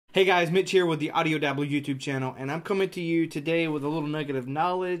Hey guys, Mitch here with the TheAudioDabbler YouTube channel, and I'm coming to you today with a little nugget of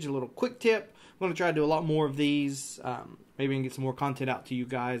knowledge, a little quick tip. I'm going to try to do a lot more of these. Maybe I can get some more content out to you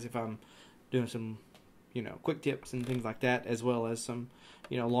guys if I'm doing some, quick tips and things like that, as well as some,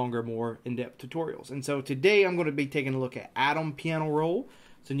 longer, more in-depth tutorials. And so today I'm going to be taking a look at Atom Piano Roll.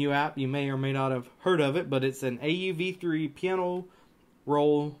 It's a new app. You may or may not have heard of it, but it's an AUV3 piano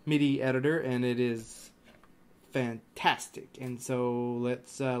roll MIDI editor, and it is fantastic. And so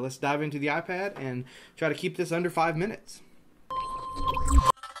let's dive into the iPad and try to keep this under 5 minutes.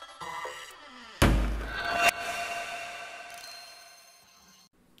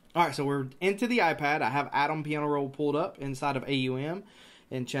 Alright, so we're into the iPad. I have Atom Piano Roll pulled up inside of AUM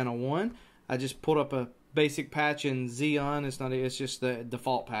in channel 1. I just pulled up a basic patch in Xeon. It's just the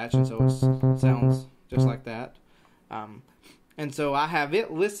default patch, and so it sounds just like that. And so I have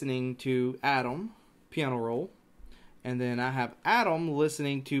it listening to Atom Piano Roll. And then I have Atom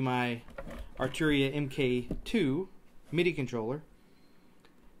listening to my Arturia MK2 MIDI controller.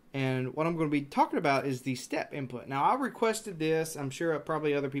 And what I'm going to be talking about is the step input. Now, I requested this. I'm sure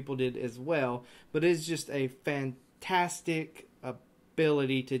probably other people did as well. But it's just a fantastic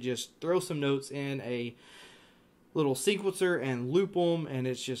ability to just throw some notes in a little sequencer and loop them. And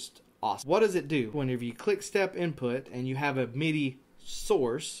it's just awesome. What does it do? Whenever you click step input and you have a MIDI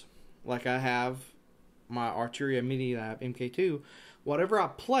source, like I have my Arturia MIDI Lab MK2, whatever I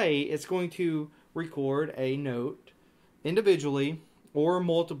play, it's going to record a note individually or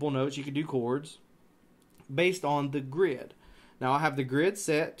multiple notes. You can do chords based on the grid. Now I have the grid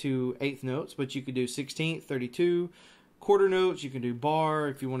set to 1/8 notes, but you could do 16th, 32, quarter notes. You can do bar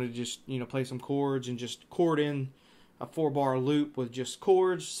if you want to just play some chords and just chord in a 4-bar loop with just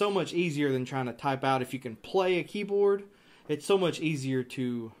chords. So much easier than trying to type out. If you can play a keyboard, it's so much easier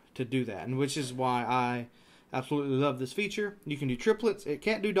to do that, and which is why I absolutely love this feature. You can do triplets. It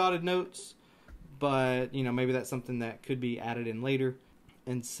can't do dotted notes, but maybe that's something that could be added in later.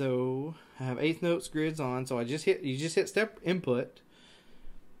 And so I have 1/8 notes grids on, so you just hit step input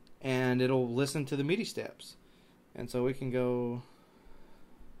and it'll listen to the MIDI steps. And so we can go,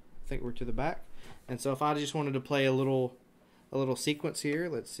 I think we're to the back. And so if I just wanted to play a little sequence here,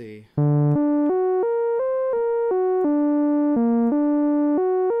 let's see.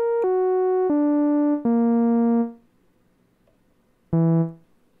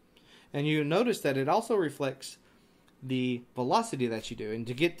 And you notice that it also reflects the velocity that you do. And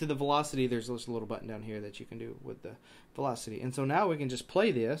to get to the velocity, there's this little button down here that you can do with the velocity. And so now we can just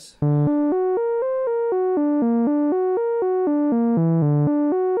play this. Not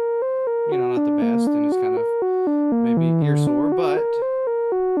the best, and it's kind of maybe ear sore, but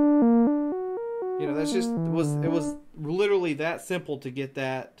that's just it was literally that simple to get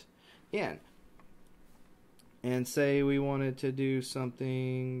that in. And say we wanted to do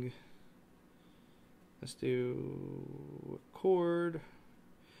something. Let's do a chord,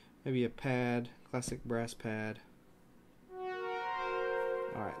 maybe a pad, classic brass pad.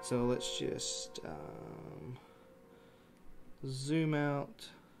 Alright, so let's just zoom out,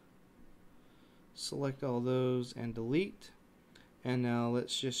 select all those, and delete. And now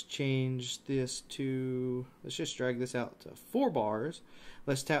let's just change this to, let's just drag this out to 4 bars.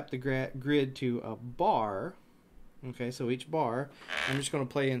 Let's tap the grid to a bar. Okay, so each bar, I'm just going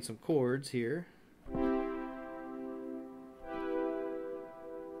to play in some chords here.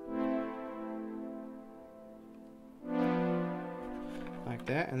 Like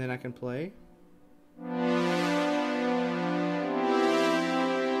that, and then I can play.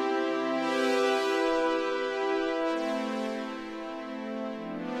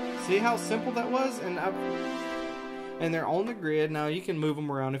 See how simple that was? And they're on the grid. Now you can move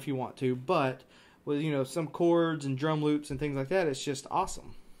them around if you want to, but with some chords and drum loops and things like that, it's just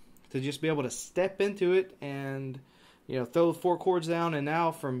awesome to just be able to step into it and throw 4 chords down, and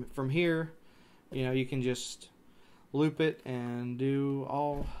now from here you can just loop it and do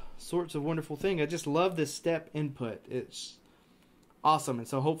all sorts of wonderful things. I just love this step input. It's awesome. And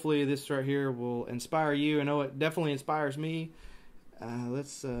so hopefully this right here will inspire you. I know it definitely inspires me.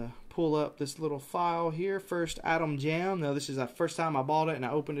 Let's pull up this little file here. First, Atom Jam. Now this is the first time I bought it and I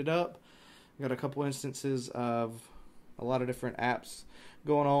opened it up. I got a couple instances of a lot of different apps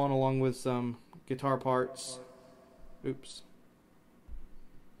going on, along with some guitar parts. Oops.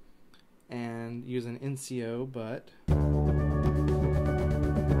 And using NCO, but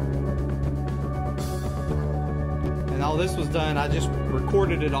and all this was done, I just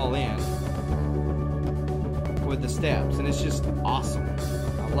recorded it all in with the steps, and it's just awesome.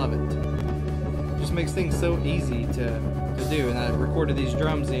 I love it. It just makes things so easy to do. And I recorded these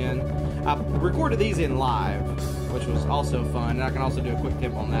drums in. I recorded these in live, which was also fun. And I can also do a quick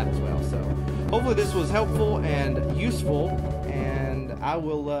tip on that as well. So hopefully this was helpful and useful, and I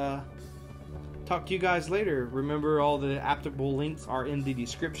will talk to you guys later. Remember, all the applicable links are in the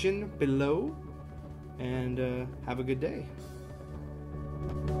description below, and have a good day.